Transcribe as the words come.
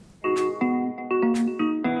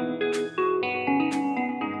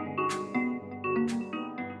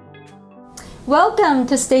Welcome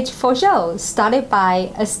to Stage 4 Show, started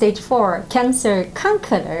by a Stage 4 cancer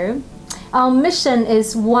conqueror. Our mission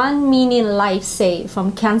is 1 million lives saved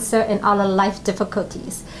from cancer and other life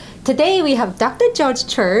difficulties. Today we have Dr. George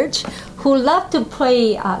Church, who loves to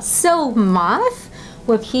play soul math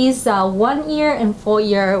with his 1 year and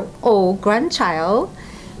 4-year-old grandchild.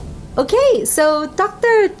 Okay, so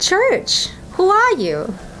Dr. Church, who are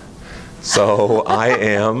you? So I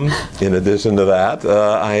am, in addition to that,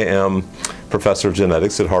 I am professor of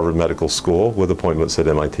genetics at Harvard Medical School with appointments at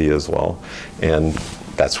MIT as well. And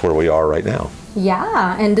that's where we are right now.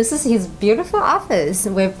 Yeah, and this is his beautiful office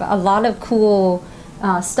with a lot of cool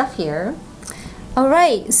stuff here. All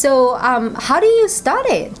right, so how do you start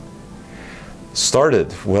it?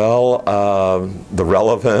 Started? Well, the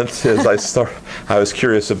relevant is I was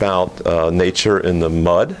curious about nature in the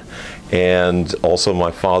mud, and also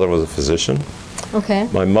my father was a physician. Okay.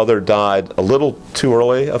 My mother died a little too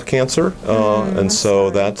early of cancer, and so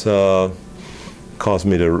that caused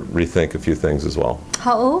me to rethink a few things as well.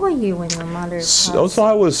 How old were you when your mother passed? So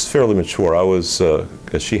I was fairly mature. I was,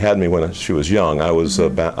 she had me when she was young. I was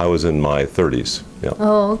I was in my 30s. Yeah.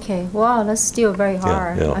 Oh, okay. Wow, that's still very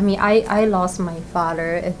hard. Yeah. I mean, I lost my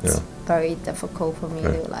father. It's very difficult for me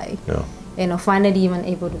to finally even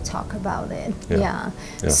able to talk about it. Yeah.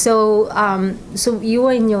 So, so you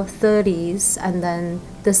were in your 30s, and then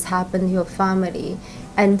this happened to your family.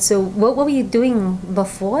 And so, what were you doing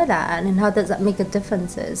before that, and how does that make a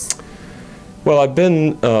difference? Well, I've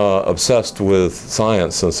been obsessed with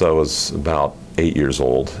science since I was about 8 years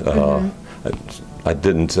old. I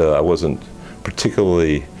wasn't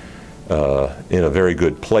particularly in a very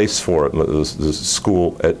good place for it. The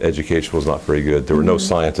school education was not very good. There were no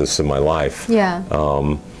scientists in my life. Yeah.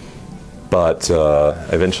 But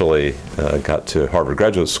eventually got to Harvard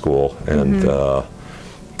Graduate School, and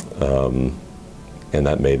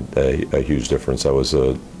that made a huge difference. I was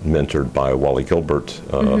mentored by Wally Gilbert,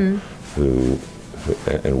 who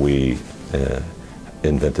we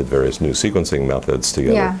invented various new sequencing methods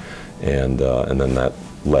together, and then that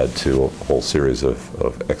led to a whole series of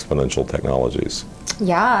exponential technologies.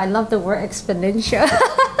 Yeah, I love the word exponential.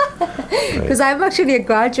 Because I'm actually a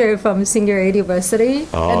graduate from Singularity University,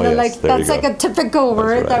 and then, that's like a typical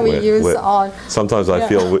word that we use on. Sometimes I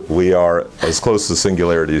feel we are as close to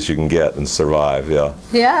singularity as you can get and survive. Yeah.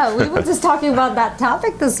 Yeah, we were just talking about that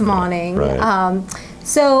topic this morning. Right.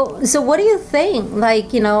 So what do you think?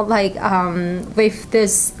 With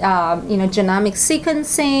this, genomic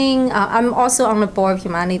sequencing. I'm also on the board of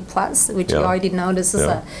Humanity Plus, which you already know. This is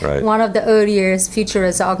one of the earliest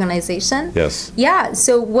futurist organization. Yes. Yeah.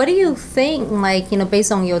 So what do you think?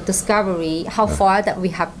 Based on your discovery, how far that we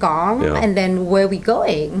have gone, and then where we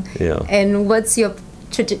going? Yeah. And what's your,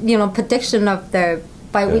 prediction of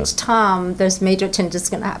by which time there's major changes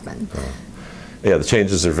going to happen? Yeah, the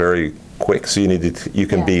changes are very quick, so you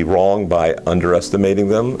can be wrong by underestimating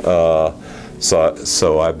them.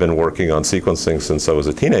 So I've been working on sequencing since I was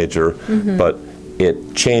a teenager, but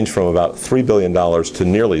it changed from about $3 billion to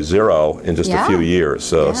nearly zero in just a few years.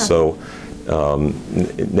 So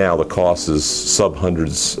now the cost is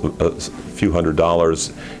sub-hundreds, a few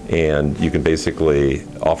 $100s, and you can basically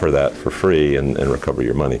offer that for free and recover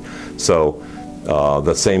your money. So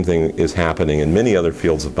the same thing is happening in many other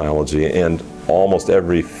fields of biology, and almost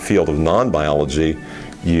every field of non-biology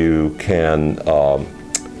you can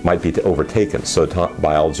might be overtaken. So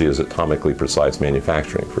biology is atomically precise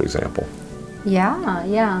manufacturing, for example.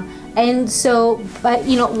 Yeah. And so, but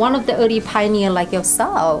one of the early pioneers like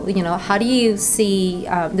yourself, how do you see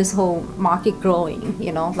this whole market growing?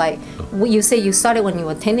 You say you started when you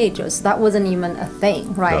were teenagers. That wasn't even a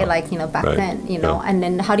thing, right? No. Back then, And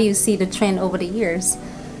then how do you see the trend over the years?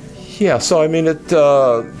 Yeah. So I mean,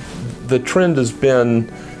 the trend has been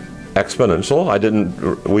exponential.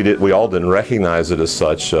 We all didn't recognize it as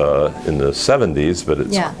such in the 70s, but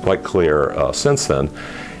it's quite clear since then.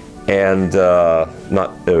 And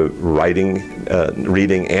not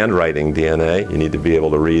reading and writing DNA. You need to be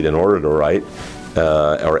able to read in order to write,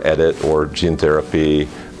 or edit, or gene therapy,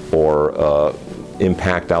 or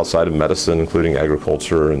impact outside of medicine, including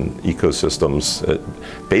agriculture and ecosystems.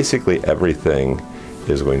 Basically everything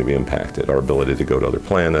is going to be impacted. Our ability to go to other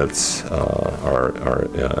planets, our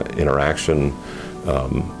interaction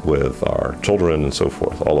with our children and so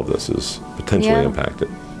forth. All of this is potentially impacted.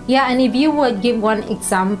 Yeah, and if you would give one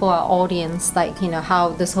example, our audience, how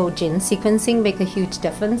this whole gene sequencing make a huge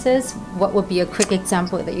differences, what would be a quick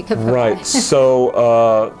example that you could provide? Right. So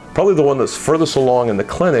probably the one that's furthest along in the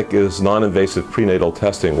clinic is non-invasive prenatal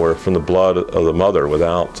testing, where from the blood of the mother,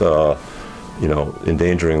 without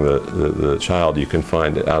endangering the child, you can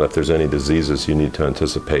find out if there's any diseases you need to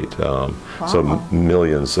anticipate. So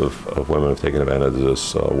millions of women have taken advantage of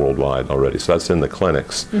this worldwide already. So that's in the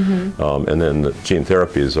clinics. And then the gene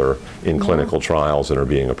therapies are in clinical trials and are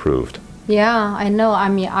being approved. Yeah, I know. I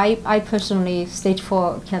mean, I personally, stage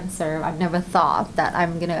 4 cancer, I've never thought that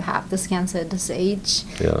I'm going to have this cancer at this age,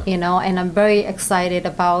 and I'm very excited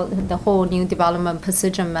about the whole new development,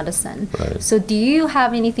 precision medicine. Right. So do you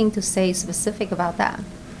have anything to say specific about that?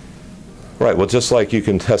 Right. Well, just like you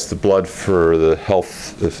can test the blood for the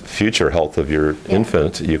future health of your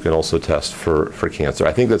infant, you can also test for cancer.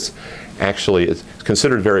 I think that's actually, it's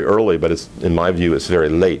considered very early, but it's, in my view, it's very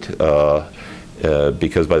late.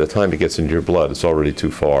 Because by the time it gets into your blood, it's already too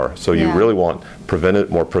far. So you really want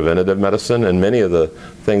more preventative medicine, and many of the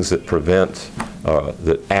things that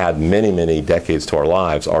that add many, many decades to our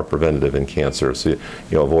lives are preventative in cancer. So,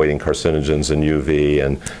 avoiding carcinogens and UV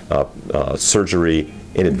and surgery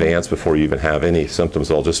in advance before you even have any symptoms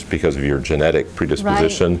at all, just because of your genetic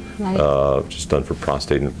predisposition, which is done for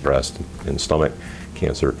prostate and breast and stomach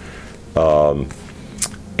cancer.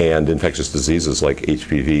 And infectious diseases like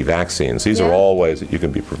HPV vaccines. These are all ways that you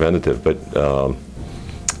can be preventative, but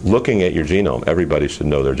looking at your genome, everybody should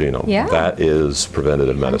know their genome. Yeah. That is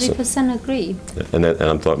preventative medicine. 100% agree. And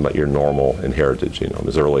I'm talking about your normal inherited genome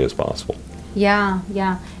as early as possible. Yeah.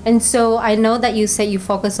 And so I know that you say you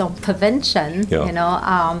focus on prevention,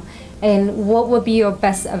 and what would be your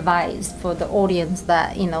best advice for the audience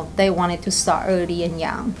that, they wanted to start early and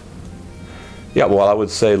young? Yeah, well, I would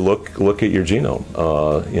say look at your genome.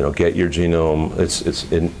 Get your genome. It's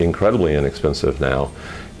incredibly inexpensive now,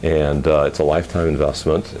 and it's a lifetime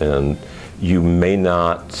investment. And you may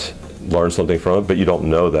not learn something from it, but you don't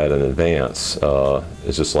know that in advance.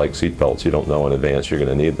 It's just like seatbelts. You don't know in advance you're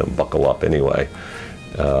going to need them. Buckle up anyway.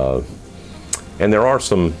 And there are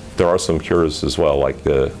some cures as well, like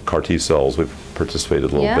the CAR T cells. We've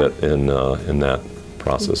participated a little bit in that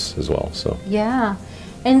process as well. So yeah.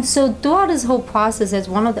 And so throughout this whole process, as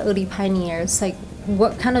one of the early pioneers, like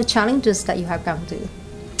what kind of challenges that you have gone through?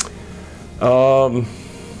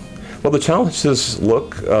 Well, the challenges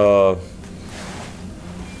look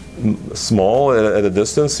small at a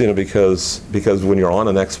distance, because when you're on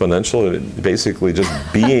an exponential, basically just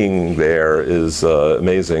being there is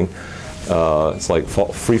amazing. It's like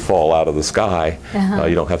free fall out of the sky.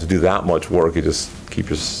 You don't have to do that much work. You just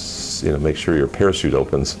keep make sure your parachute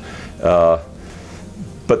opens.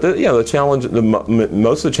 But the challenge,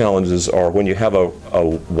 most of the challenges are when you have a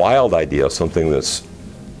wild idea, something that's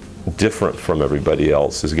different from everybody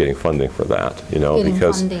else, is getting funding for that.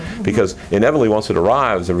 Because inevitably once it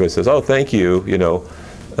arrives, everybody says, "Oh, thank you,"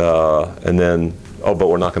 and then, "Oh, but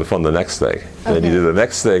we're not going to fund the next thing." And then you do the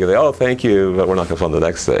next thing, and they, "Oh, thank you, but we're not going to fund the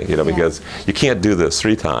next thing." Because you can't do this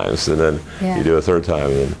 3 times, and then you do a 3rd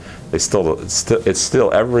time, and it's still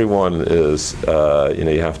everyone is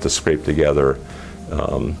you have to scrape together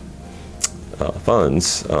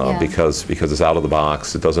funds because it's out of the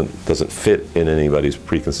box. It doesn't fit in anybody's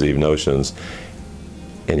preconceived notions,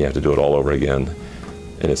 and you have to do it all over again,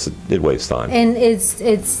 and it wastes time. And it's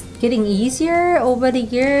getting easier over the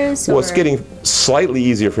years? Well, it's getting slightly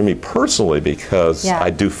easier for me personally because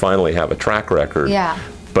I do finally have a track record. Yeah.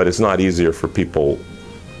 But it's not easier for people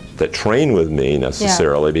that train with me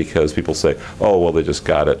necessarily because people say, "Oh, well, they just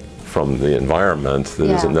got it from the environment that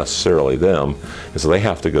isn't necessarily them," and so they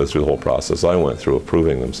have to go through the whole process I went through of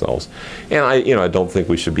proving themselves. And I don't think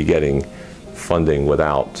we should be getting funding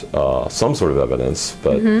without some sort of evidence,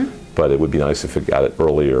 but it would be nice if it got it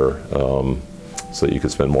earlier, so that you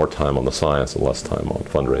could spend more time on the science and less time on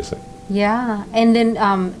fundraising. Yeah, and then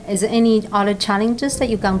is there any other challenges that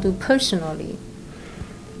you've gone through personally?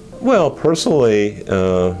 Well, personally,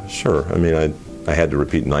 sure. I mean, I had to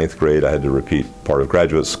repeat 9th grade. I had to repeat part of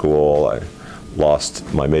graduate school. I lost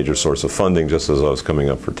my major source of funding just as I was coming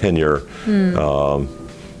up for tenure.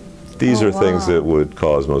 These are things that would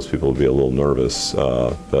cause most people to be a little nervous,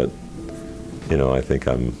 but I think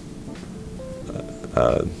I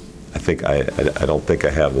don't think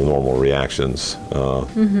I have the normal reactions. So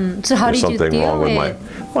how did you deal with it?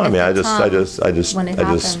 Well, I mean, I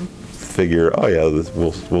just figure, oh yeah,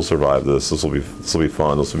 we'll survive this. This will be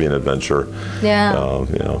fun. This will be an adventure. Yeah.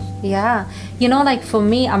 Yeah. Like for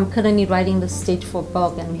me, I'm currently writing the stage 4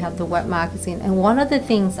 book, and we have the web magazine. And one of the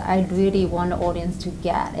things I really want the audience to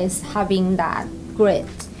get is having that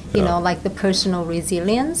grit. Like the personal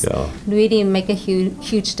resilience, really make a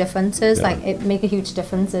huge differences. Like it make a huge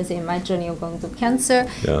differences in my journey of going through cancer.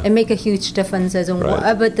 It make a huge differences in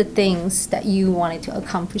whatever the things that you wanted to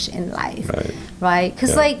accomplish in life, right?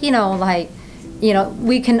 Because you know,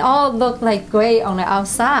 we can all look like great on the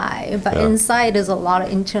outside, but Yeah. inside there's a lot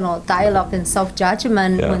of internal dialogue and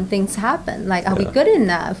self-judgment Yeah. when things happen. Like, are we Yeah. good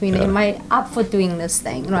enough? You know, Yeah. am I up for doing this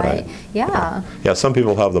thing, right? Right. Yeah. Yeah, some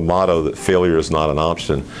people have the motto that failure is not an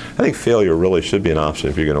option. I think failure really should be an option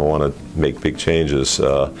if you're going to want to make big changes.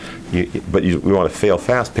 But we want to fail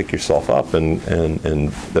fast, pick yourself up, and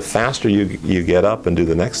the faster you get up and do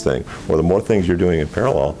the next thing, or the more things you're doing in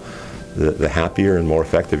parallel, the happier and more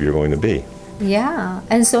effective you're going to be. Yeah.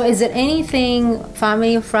 And so is it anything,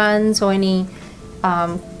 family or friends, or any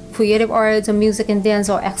creative arts or music and dance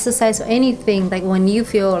or exercise or anything, like when you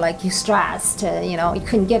feel like you're stressed, you know, you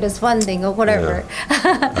couldn't get this funding or whatever?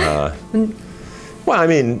 Well, I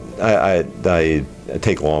mean, I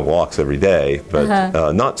take long walks every day,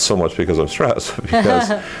 but not so much because I'm stressed, but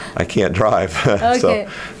because I can't drive. Okay. So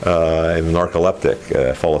I'm narcoleptic.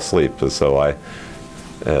 I fall asleep.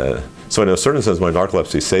 So in a certain sense, my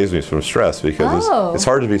narcolepsy saves me from stress, because Oh. it's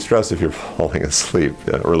hard to be stressed if you're falling asleep,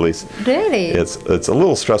 or at least Really? it's a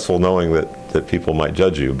little stressful knowing that people might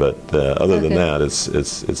judge you, but other than Okay. that,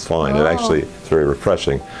 it's fine. Oh. It actually, it's very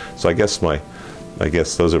refreshing. So I guess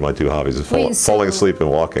those are my two hobbies: is Wait, falling so- asleep and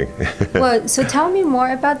walking. Well, so tell me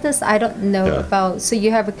more about this. I don't know Yeah. about. So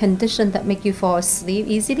you have a condition that make you fall asleep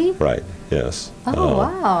easily? Right. Yes. Oh,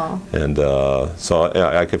 wow. And so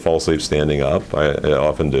I could fall asleep standing up. I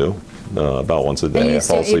often do. About once a Are day, you I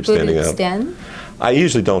fall still asleep able standing to up. stand? I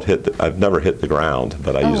usually don't hit. I've never hit the ground,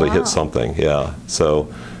 but I usually wow. hit something. Yeah. So,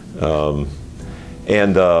 I'll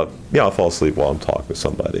fall asleep while I'm talking to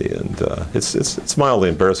somebody, and it's mildly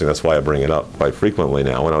embarrassing. That's why I bring it up quite frequently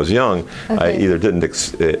now. When I was young, I Okay. either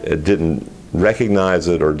didn't recognize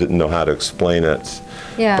it or didn't know how to explain it.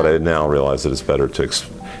 Yeah. But I now realize that it's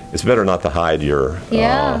better not to hide your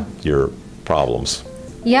problems.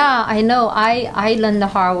 Yeah, I know. I learned the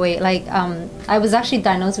hard way. Like, I was actually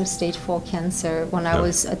diagnosed with stage 4 cancer when I Yeah.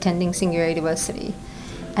 was attending Singular University.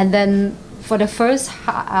 And then for the first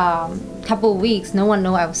couple of weeks, no one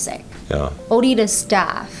knew I was sick. Yeah. Only the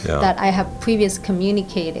staff Yeah. that I have previously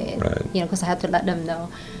communicated, Right. you know, because I had to let them know.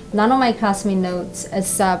 None of my classmate notes,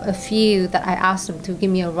 except a few that I asked them to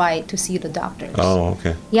give me a ride to see the doctors. Oh,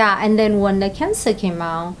 okay. Yeah, and then when the cancer came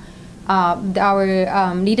out, our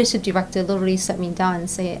leadership director literally sat me down and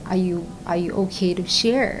said, "Are you okay to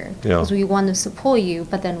share? Yeah. Because we want to support you,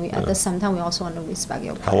 but then at the same time we also want to respect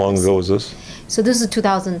your How long privacy." ago was this? So this is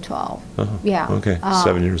 2012. Yeah. Okay.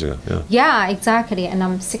 7 years ago. Yeah. Yeah, exactly. And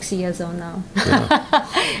I'm 60 years old now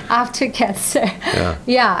after cancer. Yeah.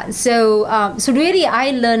 Yeah. So really,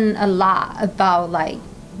 I learned a lot about like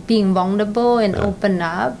being vulnerable and open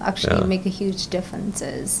up. Actually, Yeah. make a huge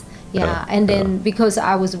differences. Yeah. Yeah, And then because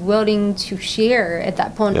I was willing to share at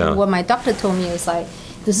that point, Yeah. what my doctor told me is like,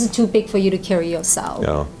 this is too big for you to carry yourself.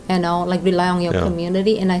 Yeah. You know, like rely on your Yeah.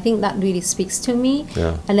 community. And I think that really speaks to me.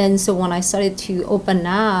 Yeah. And then so when I started to open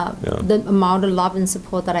up, Yeah. the amount of love and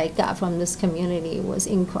support that I got from this community was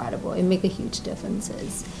incredible. It made a huge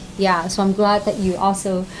differences. Yeah, so I'm glad that you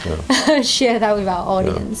also share that with our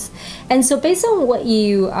audience. And so based on what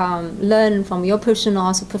you learned from your personal,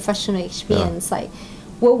 also professional experience, like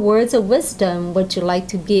what words of wisdom would you like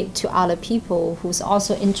to give to other people who's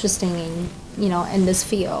also interested in, you know, in this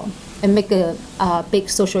field and make a big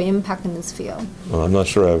social impact in this field? Well, I'm not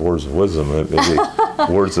sure I have words of wisdom. Maybe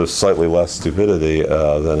words of slightly less stupidity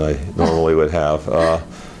than I normally would have.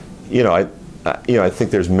 I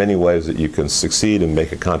think there's many ways that you can succeed and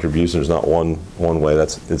make a contribution. There's not one way.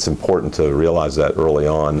 It's important to realize that early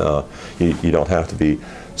on. You don't have to be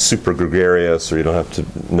super gregarious, or you don't have to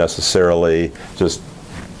necessarily just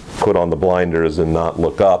put on the blinders and not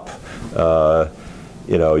look up.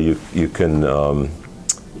 You can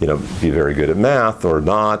be very good at math or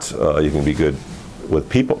not. You can be good with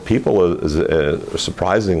people. People is a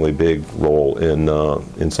surprisingly big role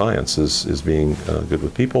in science, is being good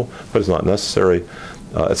with people, but it's not necessary,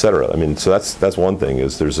 et cetera. I mean, so that's one thing,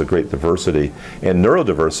 is there's a great diversity, and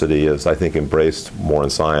neurodiversity is, I think, embraced more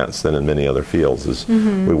in science than in many other fields.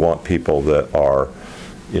 We want people that are,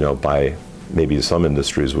 by maybe some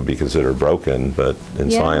industries would be considered broken, but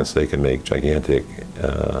in science they can make gigantic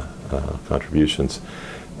contributions.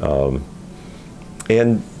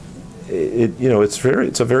 And it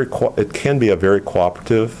can be a very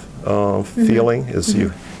cooperative feeling. Is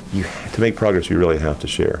to make progress, you really have to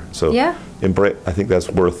share. So Yeah. I think that's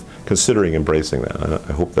worth considering embracing that.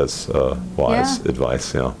 I hope that's wise Yeah.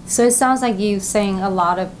 advice. Yeah. So it sounds like you're saying a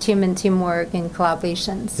lot of teamwork and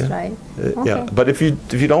collaborations, Yeah. right? Yeah, but if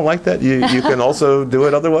you don't like that, you can also do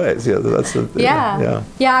it other ways. Yeah, that's the Yeah.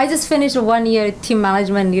 I just finished a 1-year team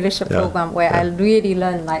management leadership Yeah. program where I really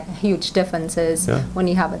learned like huge differences Yeah. when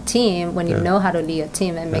you have a team, when you Yeah. know how to lead a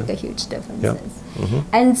team and make a huge differences. Mm-hmm.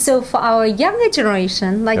 And so for our younger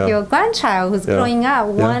generation, like Yeah. your grandchild who's Yeah. growing up,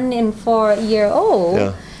 Yeah. 1 and 4-year-old.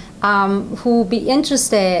 Yeah. Who be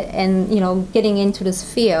interested in getting into this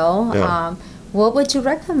field, Yeah. what would you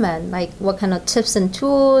recommend? Like what kind of tips and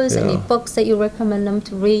tools? Any Yeah. books that you recommend them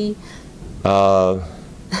to read?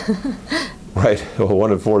 Right. Well,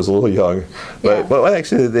 1 and 4 is a little young, Yeah. but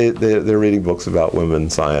actually they're reading books about women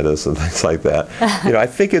scientists and things like that. I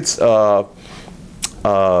think it's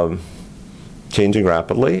changing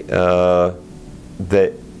rapidly.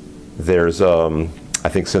 That there's I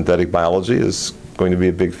think synthetic biology is going to be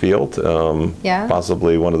a big field. Yeah.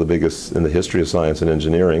 Possibly one of the biggest in the history of science and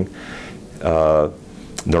engineering.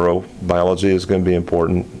 Neurobiology is going to be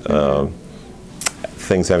important.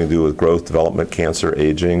 Things having to do with growth, development, cancer,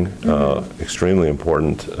 aging, extremely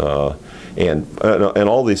important. And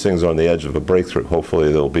all these things are on the edge of a breakthrough.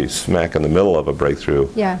 Hopefully they'll be smack in the middle of a breakthrough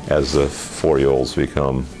Yeah. as the 4-year-olds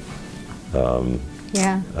become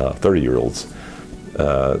Yeah. 30-year-olds.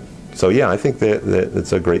 So yeah, I think that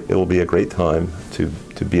it will be a great time to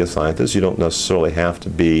be a scientist. You don't necessarily have to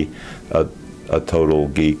be a total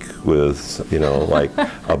geek with like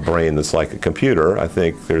a brain that's like a computer. I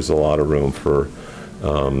think there's a lot of room for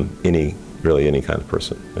any kind of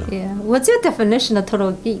person. Yeah. What's your definition of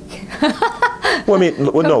total geek? Well, I mean,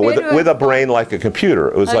 no, Computer with a brain like a computer.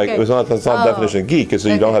 It was like Okay. that's not the definition of geek. Is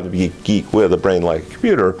that you don't have to be geek with a brain like a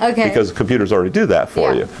computer Okay. because computers already do that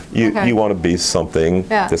for Yeah. you. Okay. You want to be something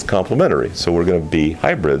Yeah. that's complementary. So we're going to be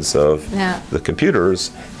hybrids of Yeah. the computers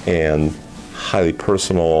and highly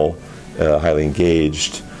personal, highly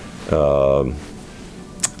engaged,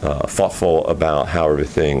 thoughtful about how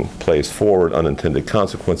everything plays forward, unintended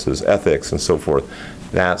consequences, ethics, and so forth.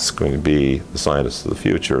 That's going to be the scientists of the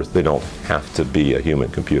future. They don't have to be a human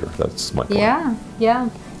computer. That's my point. Yeah. Yeah.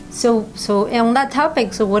 So on that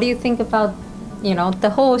topic, so what do you think about the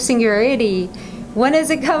whole singularity? When is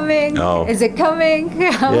it coming? Oh. Is it coming?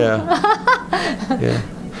 Yeah. Yeah.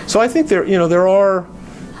 So I think there are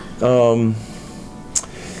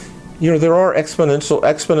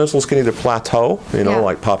exponentials can either plateau, Yeah.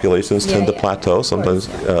 like populations tend to plateau. Sometimes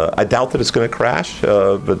I doubt that it's going to crash,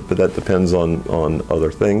 but that depends on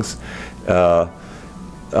other things. There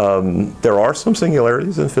are some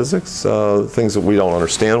singularities in physics, things that we don't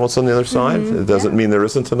understand what's on the other side. It doesn't mean there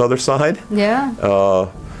isn't another side. Yeah.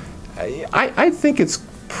 I think it's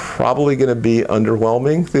probably going to be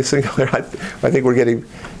underwhelming. The singularity. I think we're getting,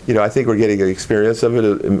 an experience of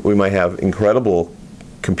it. We might have incredible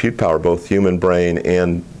compute power, both human brain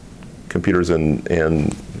and computers and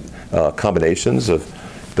combinations of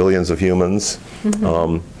billions of humans.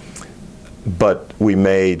 But we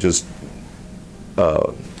may just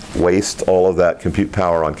waste all of that compute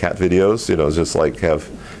power on cat videos. Just like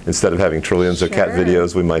instead of having trillions of cat Sure.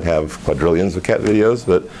 videos, we might have quadrillions of cat videos.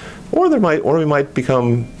 Or we might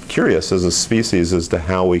become curious as a species as to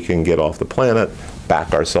how we can get off the planet,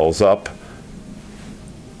 back ourselves up,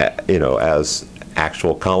 as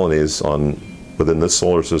actual colonies within this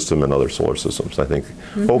solar system and other solar systems. I think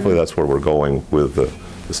hopefully that's where we're going with the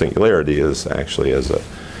singularity is actually as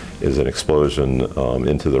an explosion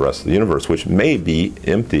into the rest of the universe, which may be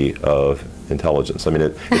empty of intelligence. I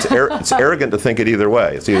mean, it's arrogant to think it either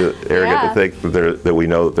way. It's either arrogant to think that we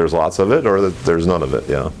know that there's lots of it or that there's none of it.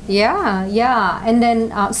 Yeah. Yeah, yeah. And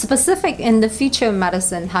then specific in the future of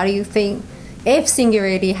medicine, how do you think if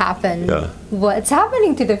singularity happened, what's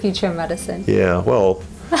happening to the future of medicine? Yeah, well,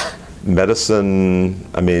 medicine,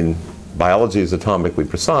 biology is atomically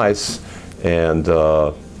precise, and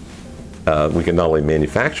we can not only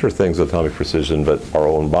manufacture things with atomic precision, but our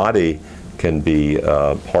own body can be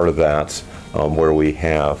part of that, where we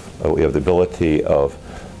have the ability of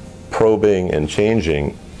probing and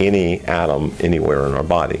changing any atom anywhere in our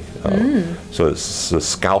body. So the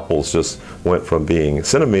scalpels just went from being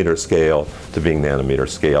centimeter scale to being nanometer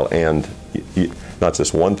scale, and not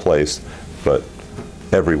just one place, but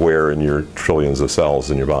everywhere in your trillions of cells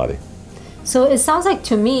in your body. So it sounds like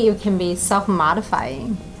to me it can be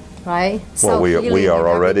self-modifying, right? Well, we Self-healing are and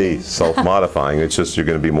already everything. self-modifying. It's just you're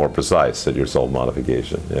going to be more precise at your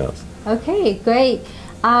self-modification. Yes. Okay, great.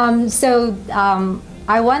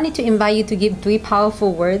 I wanted to invite you to give 3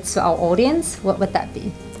 powerful words to our audience. What would that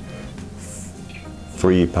be?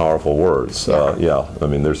 three powerful words. Yeah, I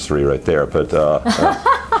mean, there's three right there. But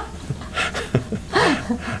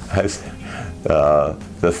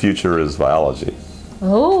the future is biology.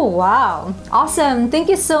 Oh, wow. Awesome. Thank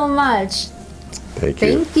you so much. Thank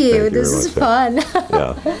you. Thank you. This is fun.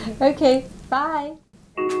 Yeah. Okay, bye.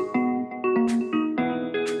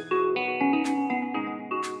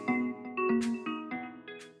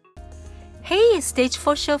 Hey, Stage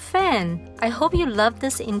 4 Show fan! I hope you loved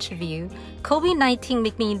this interview. COVID-19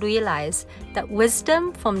 made me realize that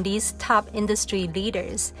wisdom from these top industry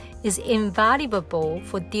leaders is invaluable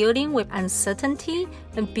for dealing with uncertainty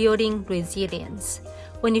and building resilience.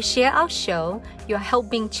 When you share our show, you're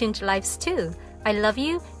helping change lives too. I love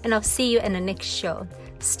you, and I'll see you in the next show.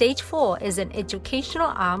 Stage 4 is an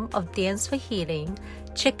educational arm of Dance for Healing.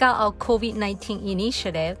 Check out our COVID-19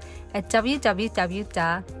 initiative at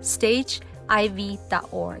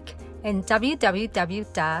www.stageiv.org and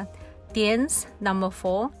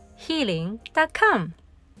www.dance4healing.com.